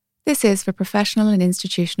This is for professional and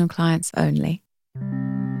institutional clients only.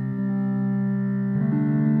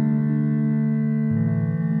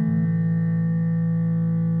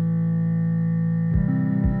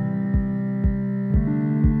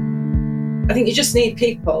 I think you just need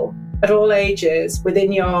people at all ages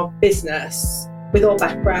within your business, with all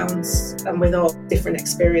backgrounds and with all different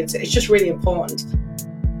experiences. It's just really important.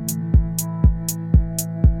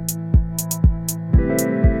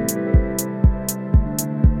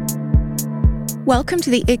 Welcome to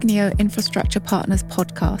the Igneo Infrastructure Partners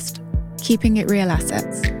podcast, Keeping It Real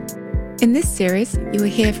Assets. In this series, you will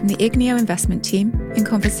hear from the Igneo investment team in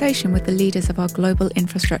conversation with the leaders of our global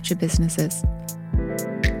infrastructure businesses.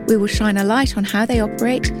 We will shine a light on how they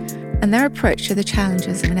operate and their approach to the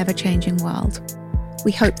challenges of an ever-changing world.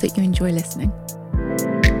 We hope that you enjoy listening.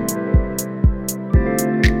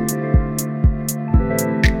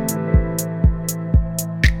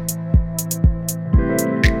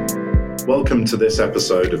 Welcome to this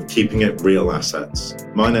episode of Keeping It Real Assets.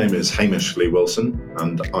 My name is Hamish Lee Wilson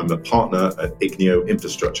and I'm a partner at Igneo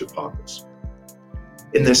Infrastructure Partners.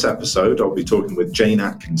 In this episode, I'll be talking with Jane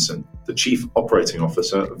Atkinson, the Chief Operating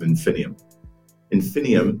Officer of Infinium.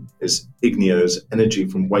 Infinium is Igneo's energy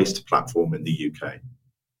from waste platform in the UK.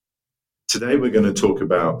 Today, we're going to talk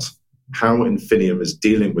about how Infinium is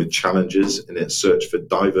dealing with challenges in its search for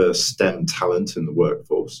diverse STEM talent in the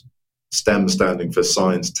workforce. STEM standing for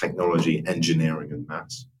science, technology, engineering, and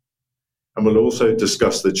maths. And we'll also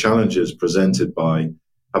discuss the challenges presented by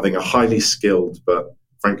having a highly skilled but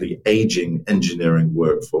frankly aging engineering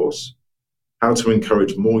workforce, how to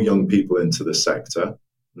encourage more young people into the sector,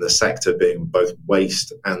 and the sector being both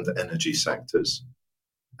waste and energy sectors,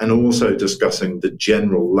 and also discussing the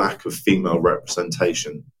general lack of female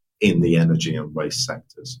representation in the energy and waste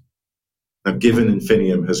sectors. Now, given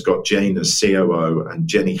Infinium has got Jane as COO and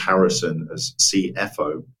Jenny Harrison as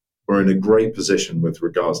CFO, we're in a great position with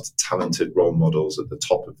regards to talented role models at the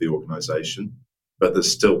top of the organisation, but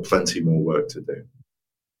there's still plenty more work to do.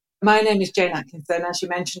 My name is Jane Atkinson. As you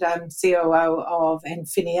mentioned, I'm COO of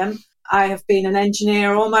Infinium. I have been an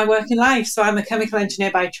engineer all my working life, so I'm a chemical engineer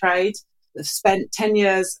by trade. I've spent 10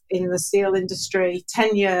 years in the steel industry,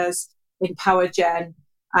 10 years in power gen,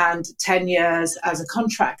 and 10 years as a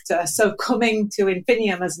contractor. So coming to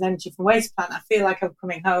Infinium as an energy from waste plant, I feel like I'm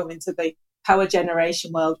coming home into the power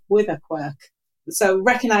generation world with a quirk. So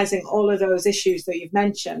recognising all of those issues that you've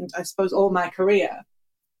mentioned, I suppose all my career,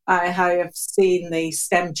 I have seen the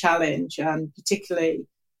STEM challenge, and particularly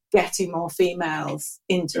getting more females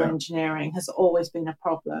into engineering has always been a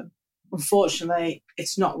problem. Unfortunately,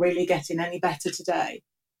 it's not really getting any better today.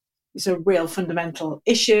 It's a real fundamental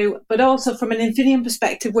issue, but also from an Infinium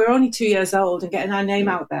perspective, we're only 2 years old, and getting our name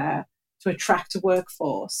out there to attract a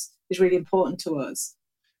workforce is really important to us.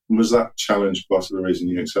 Was that challenge part of the reason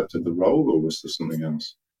you accepted the role, or was there something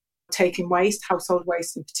else? Taking waste, household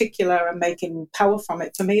waste in particular, and making power from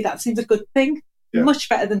it, for me, that seems a good thing. Yeah. Much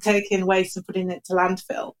better than taking waste and putting it to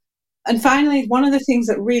landfill. And finally, one of the things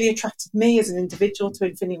that really attracted me as an individual to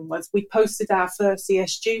Infinium was we posted our first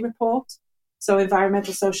ESG report, so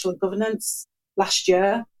environmental, social and governance, last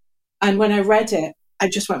year. And when I read it, I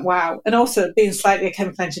just went, wow. And also being slightly a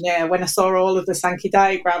chemical engineer, when I saw all of the Sankey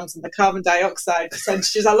diagrams and the carbon dioxide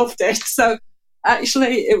percentages, I loved it. So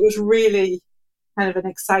actually, it was really kind of an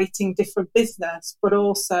exciting, different business, but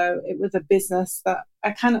also it was a business that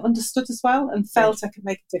I kind of understood as well and felt I could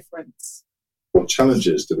make a difference. What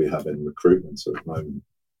challenges do we have in recruitment at the moment?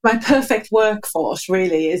 My perfect workforce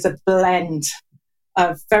really is a blend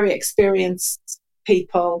of very experienced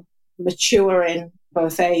people, mature in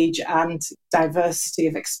both age and diversity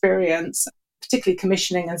of experience, particularly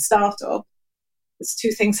commissioning and startup. There's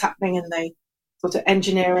two things happening in the sort of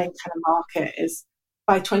engineering kind of market is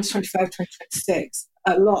by 2025, 2026,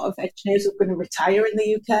 a lot of engineers are going to retire in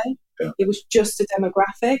the UK. Yeah. It was just a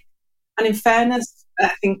demographic. And in fairness,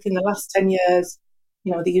 I think in the last 10 years,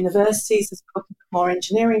 the universities have opened more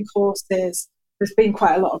engineering courses. There's been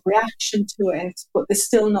quite a lot of reaction to it, but there's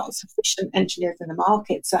still not sufficient engineers in the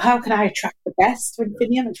market. So how can I attract the best to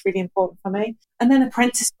Infinium? It's really important for me. And then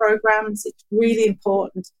apprentice programs, it's really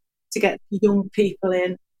important to get young people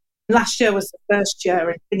in. Last year was the first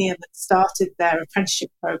year Infinium had started their apprenticeship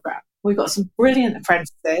program. We've got some brilliant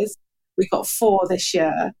apprentices. We've got 4 this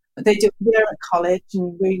year. They do a year at college,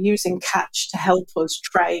 and we're using Catch to help us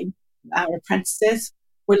train our apprentices.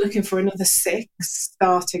 We're looking for another 6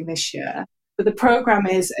 starting this year. But the program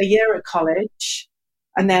is a year at college,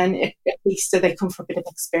 and then at Easter they come for a bit of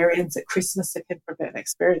experience. At Christmas they come for a bit of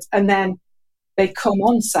experience, and then they come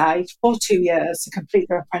on site for 2 years to complete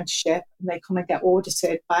their apprenticeship, and they come and get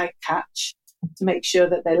audited by Catch to make sure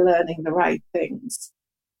that they're learning the right things.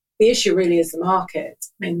 The issue really is the market.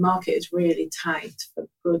 I mean, the market is really tight for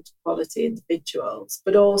good quality individuals,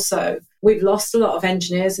 but also we've lost a lot of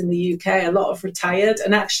engineers in the UK, a lot of retired,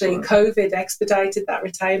 and actually COVID expedited that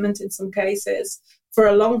retirement in some cases. For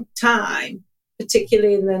a long time,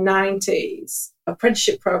 particularly in the 90s,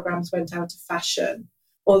 apprenticeship programs went out of fashion.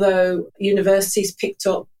 Although universities picked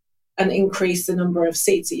up and increased the number of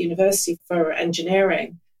seats at university for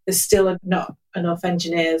engineering, there's still not enough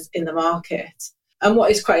engineers in the market. And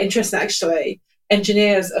what is quite interesting, actually,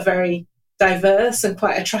 engineers are very diverse and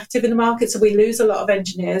quite attractive in the market. So we lose a lot of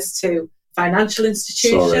engineers to financial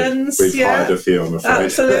institutions. Sorry, we've hired a few, I'm afraid.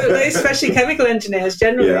 Absolutely, especially chemical engineers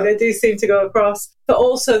generally. Yeah. They do seem to go across. But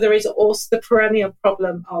also there is also the perennial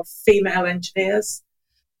problem of female engineers.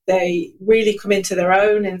 They really come into their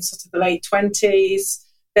own in sort of the late 20s.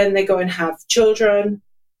 Then they go and have children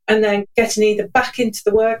and then getting either back into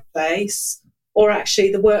the workplace or actually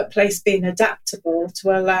the workplace being adaptable to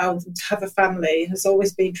allow them to have a family has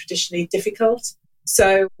always been traditionally difficult.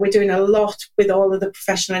 So we're doing a lot with all of the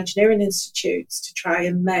professional engineering institutes to try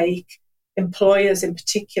and make employers in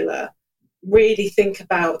particular really think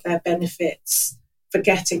about their benefits for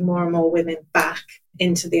getting more and more women back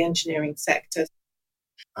into the engineering sector.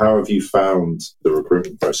 How have you found the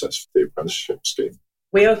recruitment process for the apprenticeship scheme?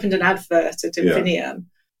 We opened an advert at Infinium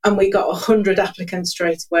and we got 100 applicants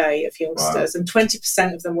straight away of youngsters, and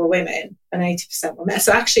 20% of them were women and 80% were men.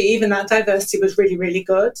 So actually even that diversity was really, really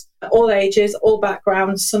good. All ages, all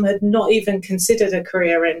backgrounds, some had not even considered a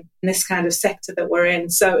career in this kind of sector that we're in.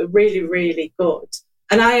 So really, really good.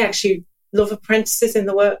 And I actually love apprentices in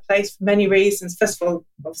the workplace for many reasons. First of all,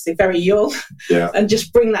 obviously very young and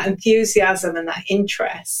just bring that enthusiasm and that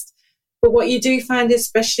interest. But what you do find is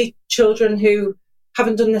especially children who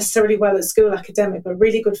haven't done necessarily well at school academic, but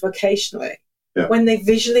really good vocationally. Yeah. When they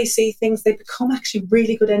visually see things, they become actually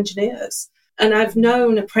really good engineers. And I've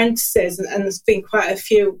known apprentices, and there's been quite a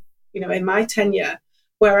few, in my tenure,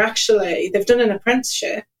 where actually they've done an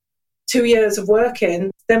apprenticeship, 2 years of working,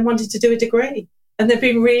 then wanted to do a degree. And they've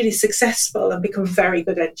been really successful and become very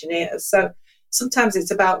good engineers. So sometimes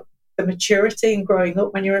it's about the maturity and growing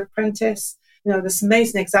up when you're an apprentice. There's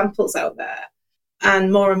amazing examples out there.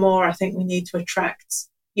 And more, I think we need to attract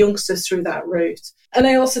youngsters through that route. And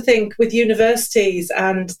I also think with universities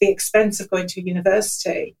and the expense of going to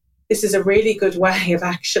university, this is a really good way of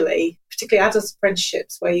actually, particularly adult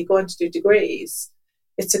apprenticeships where you go on to do degrees,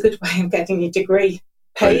 it's a good way of getting your degree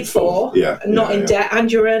paid for and not in debt,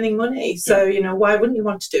 and you're earning money. So, why wouldn't you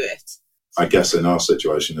want to do it? I guess in our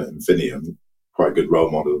situation at Infinium, quite a good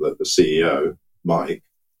role model that the CEO, Mike,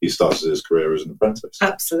 he started his career as an apprentice.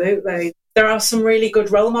 Absolutely. There are some really good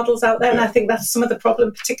role models out there, and I think that's some of the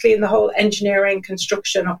problem, particularly in the whole engineering,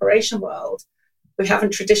 construction, operation world. We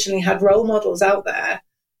haven't traditionally had role models out there,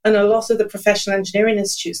 and a lot of the professional engineering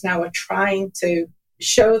institutes now are trying to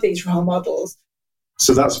show these role models.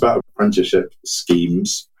 So that's about apprenticeship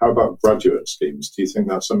schemes. How about graduate schemes? Do you think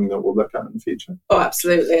that's something that we'll look at in the future? Oh,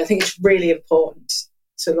 absolutely. I think it's really important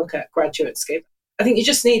to look at graduate schemes. I think you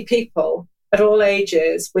just need people at all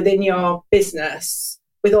ages within your business,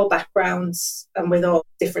 with all backgrounds and with all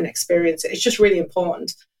different experiences. It's just really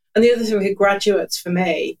important. And the other thing with graduates, for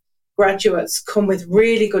me, graduates come with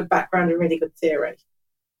really good background and really good theory,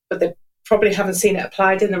 but they probably haven't seen it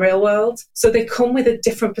applied in the real world. So they come with a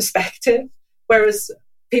different perspective, whereas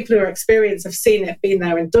people who are experienced have seen it, been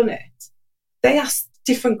there and done it. They ask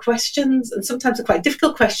different questions, and sometimes they're quite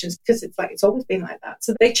difficult questions because it's always been like that.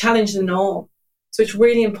 So they challenge the norm. So it's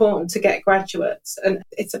really important to get graduates, and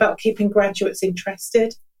it's about keeping graduates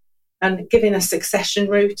interested and giving a succession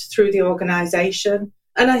route through the organisation.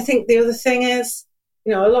 And I think the other thing is,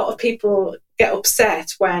 a lot of people get upset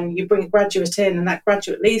when you bring a graduate in and that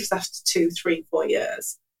graduate leaves after 2, 3, 4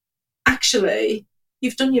 years. Actually,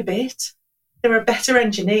 you've done your bit. They're a better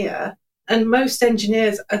engineer, and most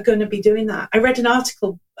engineers are going to be doing that. I read an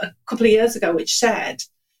article a couple of years ago which said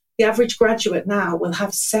the average graduate now will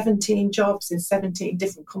have 17 jobs in 17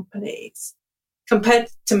 different companies, compared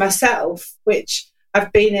to myself, which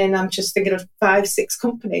I've been in, I'm just thinking of 5, 6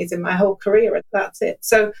 companies in my whole career, and that's it.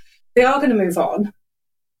 So they are going to move on.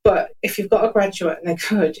 But if you've got a graduate and they're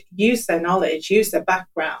good, use their knowledge, use their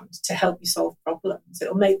background to help you solve problems.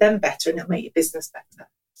 It'll make them better and it'll make your business better.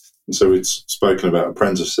 And so we've spoken about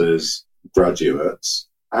apprentices, graduates.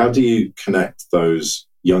 How do you connect those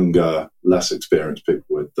younger, less experienced people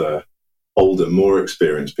with the older, more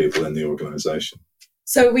experienced people in the organisation?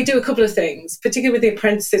 So we do a couple of things, particularly with the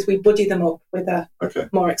apprentices. We buddy them up with a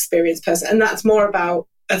more experienced person, and that's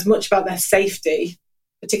as much about their safety,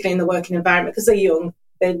 particularly in the working environment, because they're young.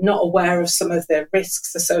 They're not aware of some of the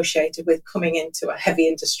risks associated with coming into a heavy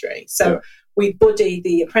industry. So we buddy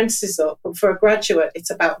the apprentices up. But for a graduate, it's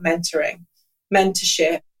about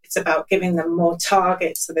mentorship. It's about giving them more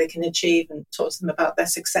targets so they can achieve, and talk to them about their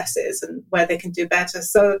successes and where they can do better.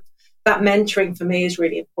 So that mentoring for me is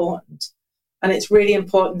really important. And it's really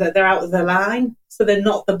important that they're out of the line. So they're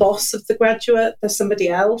not the boss of the graduate. They're somebody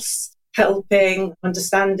else helping,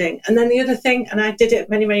 understanding. And then the other thing, and I did it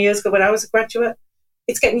many, many years ago when I was a graduate,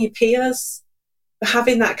 it's getting your peers,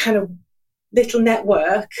 having that kind of little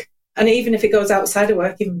network. And even if it goes outside of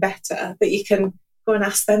work, even better, that you can go and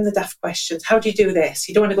ask them the daft questions. How do you do this?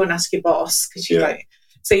 You don't want to go and ask your boss because you're like,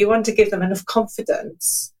 so you want to give them enough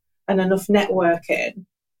confidence and enough networking.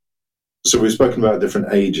 So we've spoken about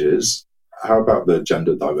different ages. How about the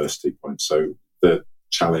gender diversity point? So the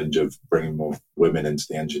challenge of bringing more women into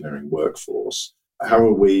the engineering workforce. How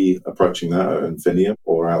are we approaching that at Infinium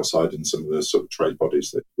or outside in some of the sort of trade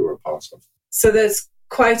bodies that you're a part of? So there's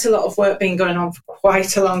quite a lot of work been going on for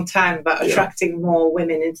quite a long time about attracting more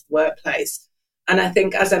women into the workplace. And I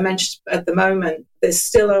think, as I mentioned at the moment, there's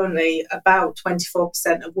still only about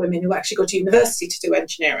 24% of women who actually go to university to do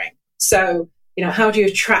engineering. So, how do you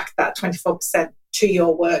attract that 24% to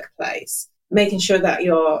your workplace? Making sure that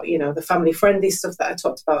your, the family-friendly stuff that I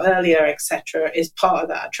talked about earlier, etc., is part of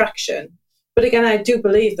that attraction. But again, I do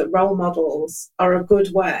believe that role models are a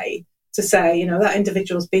good way to say, that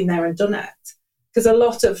individual's been there and done it. Because a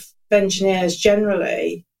lot of engineers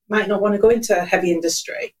generally might not want to go into a heavy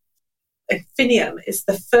industry. Infinium is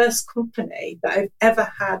the first company that I've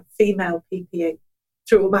ever had female PPE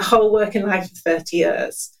through my whole working life of 30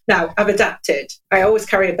 years. Now, I've adapted. I always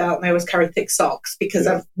carry a belt and I always carry thick socks because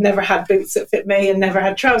I've never had boots that fit me and never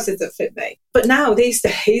had trousers that fit me. But now, these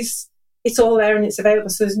days, it's all there and it's available,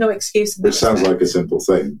 so there's no excuse. It sounds like a simple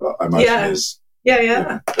thing, but I imagine it's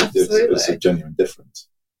a genuine difference.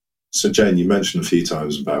 So, Jane, you mentioned a few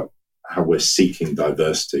times about how we're seeking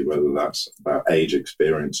diversity, whether that's about age,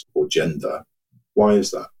 experience, or gender. Why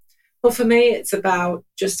is that? Well, for me, it's about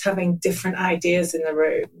just having different ideas in the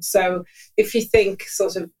room. So if you think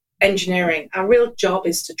sort of engineering, our real job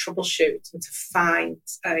is to troubleshoot and to find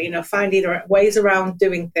either ways around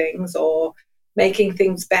doing things or making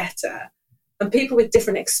things better. And people with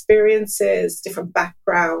different experiences, different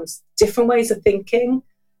backgrounds, different ways of thinking,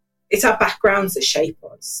 it's our backgrounds that shape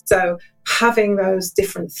us. So having those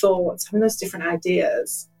different thoughts, having those different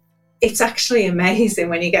ideas, it's actually amazing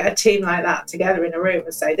when you get a team like that together in a room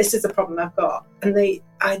and say, this is the problem I've got. And the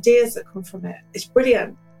ideas that come from it, it's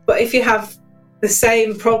brilliant. But if you have the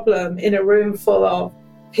same problem in a room full of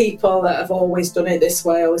people that have always done it this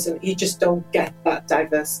way, you just don't get that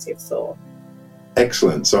diversity of thought.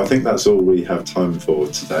 Excellent. So I think that's all we have time for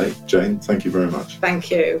today. Jane, thank you very much. Thank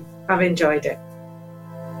you. I've enjoyed it.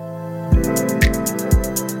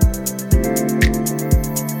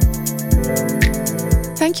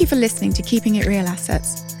 Thank you for listening to Keeping It Real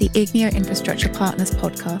Assets, the Igneo Infrastructure Partners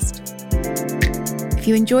podcast. If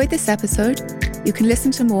you enjoyed this episode, you can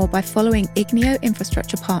listen to more by following Igneo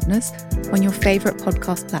Infrastructure Partners on your favourite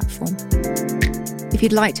podcast platform. If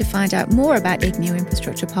you'd like to find out more about Igneo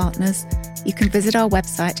Infrastructure Partners, you can visit our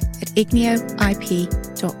website at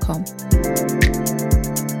igneoip.com.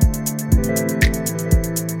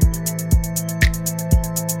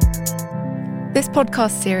 This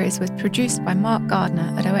podcast series was produced by Mark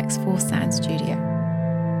Gardner at OX4 Sound Studio.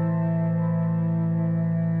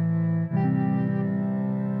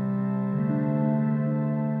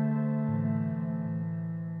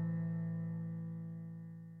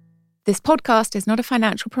 This podcast is not a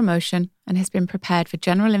financial promotion and has been prepared for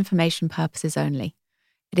general information purposes only.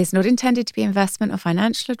 It is not intended to be investment or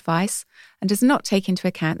financial advice and does not take into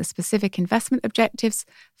account the specific investment objectives,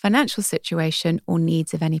 financial situation, or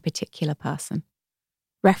needs of any particular person.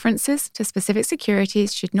 References to specific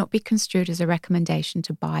securities should not be construed as a recommendation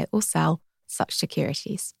to buy or sell such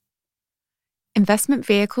securities. Investment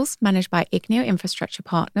vehicles managed by Igneo Infrastructure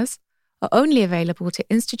Partners are only available to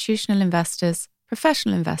institutional investors,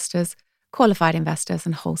 professional investors, qualified investors,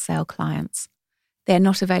 and wholesale clients. They are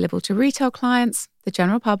not available to retail clients, the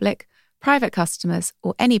general public, private customers,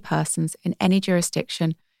 or any persons in any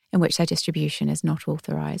jurisdiction in which their distribution is not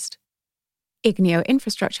authorized. Igneo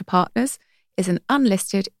Infrastructure Partners is an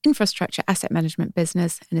unlisted infrastructure asset management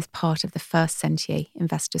business and is part of the First Sentier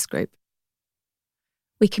Investors Group.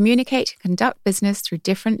 We communicate and conduct business through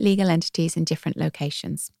different legal entities in different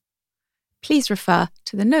locations. Please refer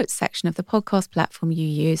to the notes section of the podcast platform you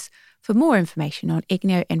use for more information on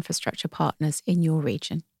Igneo Infrastructure Partners in your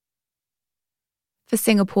region. For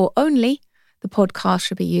Singapore only, the podcast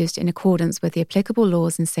should be used in accordance with the applicable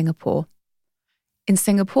laws in Singapore. In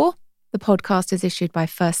Singapore, the podcast is issued by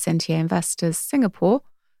First Sentier Investors Singapore,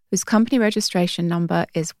 whose company registration number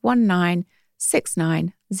is 19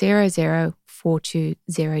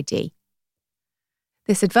 69000420D.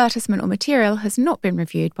 This advertisement or material has not been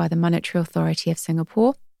reviewed by the Monetary Authority of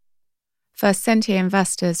Singapore. First Sentier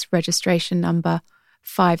Investors registration number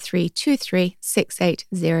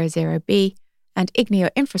 53236800B and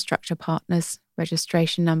Igneo Infrastructure Partners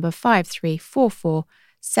registration number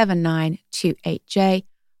 53447928J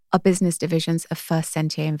are business divisions of First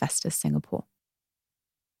Sentier Investors Singapore.